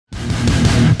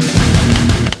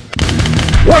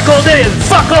Work all day and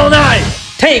fuck all night!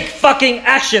 Take fucking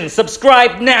action!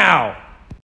 Subscribe now!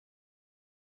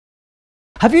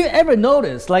 Have you ever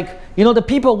noticed, like, you know, the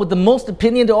people with the most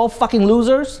opinion, they're all fucking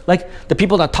losers? Like, the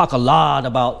people that talk a lot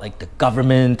about, like, the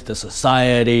government, the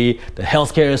society, the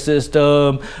healthcare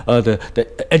system,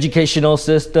 the educational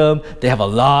system, they have a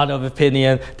lot of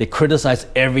opinion, they criticize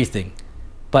everything.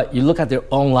 But you look at their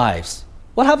own lives.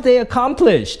 What have they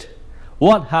accomplished?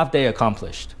 What have they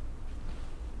accomplished?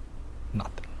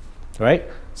 Nothing, right?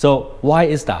 So why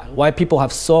is that? Why people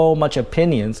have so much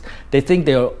opinions? They think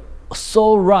they're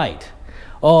so right.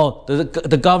 Oh,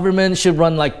 the government should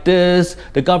run like this,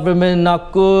 the government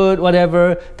not good,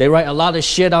 whatever. They write a lot of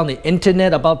shit on the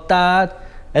internet about that.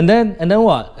 And then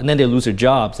what? And then they lose their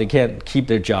jobs. They can't keep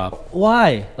their job.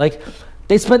 Why? Like,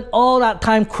 they spend all that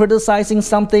time criticizing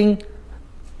something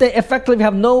they effectively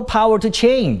have no power to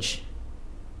change.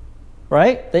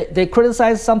 Right? They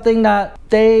criticize something that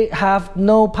they have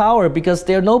no power because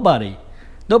they're nobody.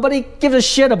 Nobody gives a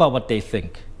shit about what they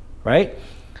think. Right?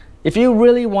 If you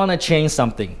really want to change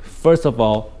something, first of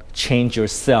all, change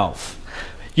yourself.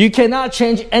 You cannot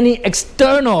change any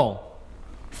external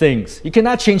things. You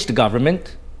cannot change the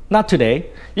government, not today.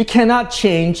 You cannot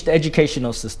change the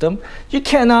educational system. You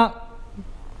cannot,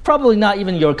 probably not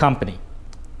even your company,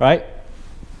 right?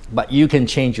 But you can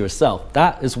change yourself.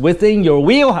 That is within your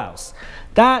wheelhouse.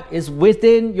 That is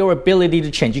within your ability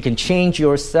to change. You can change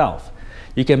yourself.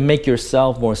 You can make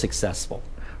yourself more successful.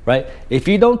 Right? If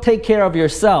you don't take care of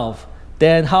yourself,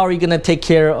 then how are you going to take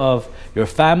care of your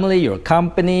family, your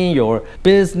company, your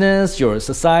business, your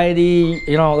society?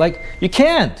 You know, like, you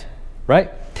can't,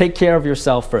 right? Take care of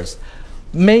yourself first.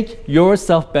 Make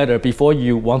yourself better before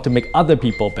you want to make other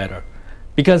people better.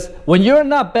 Because when you're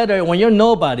not better, when you're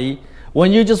nobody,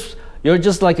 when you're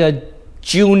just like a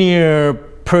junior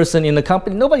person in the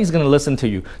company, nobody's going to listen to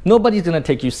you. Nobody's going to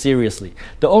take you seriously.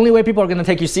 The only way people are going to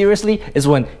take you seriously is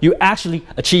when you actually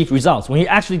achieve results. When you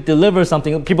actually deliver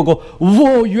something, people go,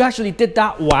 whoa, you actually did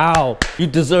that? Wow, you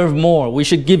deserve more. We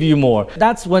should give you more.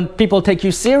 That's when people take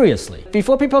you seriously.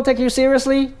 Before people take you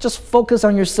seriously, just focus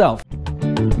on yourself.